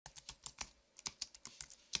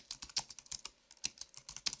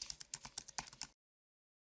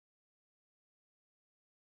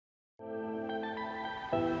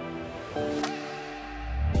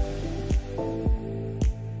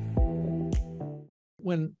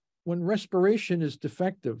When respiration is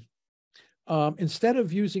defective, instead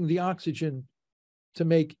of using the oxygen to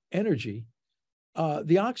make energy,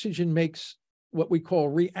 the oxygen makes what we call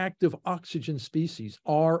reactive oxygen species,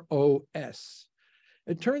 ROS.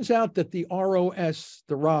 It turns out that the ROS,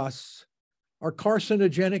 the ROS, are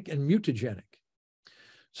carcinogenic and mutagenic.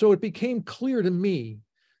 So it became clear to me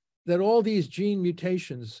that all these gene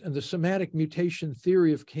mutations and the somatic mutation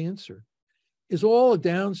theory of cancer is all a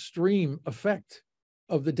downstream effect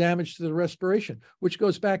of the damage to the respiration, which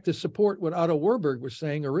goes back to support what Otto Warburg was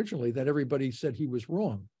saying originally, that everybody said he was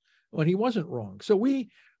wrong when he wasn't wrong. So we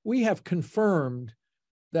have confirmed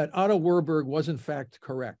that Otto Warburg was in fact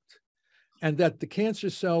correct, and that the cancer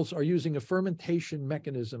cells are using a fermentation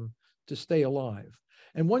mechanism to stay alive.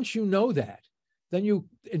 And once you know that, then you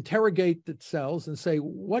interrogate the cells and say,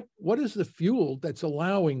 what is the fuel that's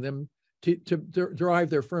allowing them to drive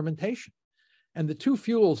their fermentation? And the two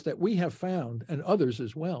fuels that we have found, and others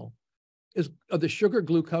as well, are the sugar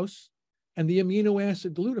glucose and the amino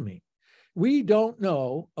acid glutamine. We don't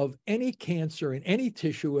know of any cancer in any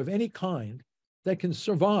tissue of any kind that can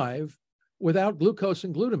survive without glucose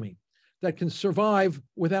and glutamine, that can survive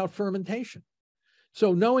without fermentation.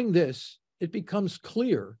 So knowing this, it becomes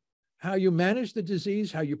clear how you manage the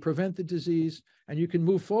disease, how you prevent the disease, and you can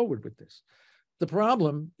move forward with this. The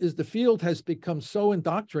problem is the field has become so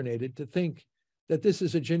indoctrinated to think that this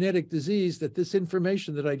is a genetic disease, that this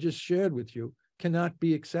information that I just shared with you cannot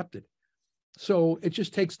be accepted. So it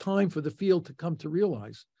just takes time for the field to come to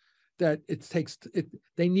realize that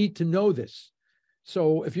they need to know this.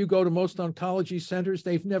 So if you go to most oncology centers,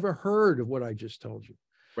 they've never heard of what I just told you.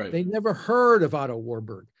 Right. They never heard of Otto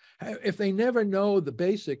Warburg. If they never know the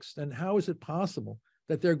basics, then how is it possible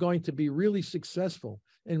that they're going to be really successful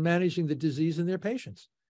in managing the disease in their patients?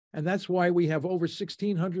 And that's why we have over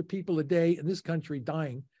 1,600 people a day in this country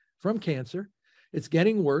dying from cancer. It's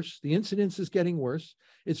getting worse. The incidence is getting worse.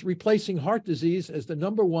 It's replacing heart disease as the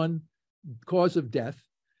 #1 cause of death.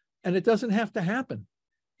 And it doesn't have to happen.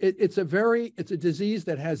 It's a disease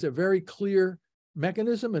that has a very clear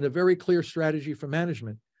mechanism and a very clear strategy for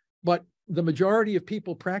management. But the majority of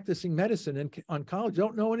people practicing medicine and oncology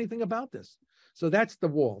don't know anything about this. So that's the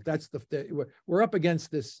wall. We're up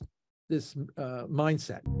against this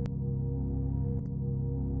mindset.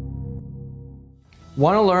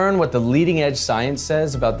 Want to learn what the leading edge science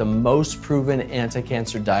says about the most proven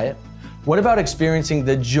anti-cancer diet? What about experiencing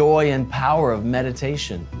the joy and power of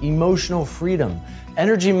meditation, emotional freedom,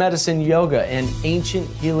 energy medicine, yoga, and ancient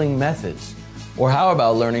healing methods? Or how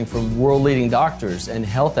about learning from world-leading doctors and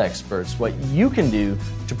health experts what you can do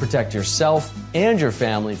to protect yourself and your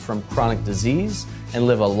family from chronic disease and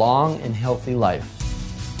live a long and healthy life?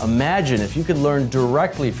 Imagine if you could learn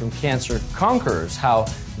directly from cancer conquerors how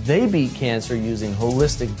they beat cancer using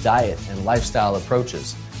holistic diet and lifestyle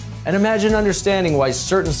approaches. And imagine understanding why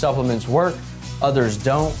certain supplements work, others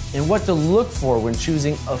don't, and what to look for when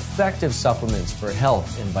choosing effective supplements for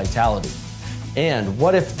health and vitality. And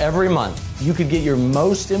what if every month you could get your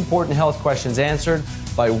most important health questions answered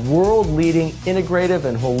by world-leading integrative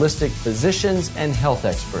and holistic physicians and health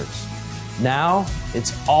experts? Now,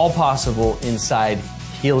 it's all possible inside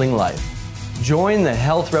Healing Life. Join the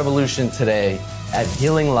health revolution today at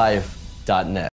healinglife.net.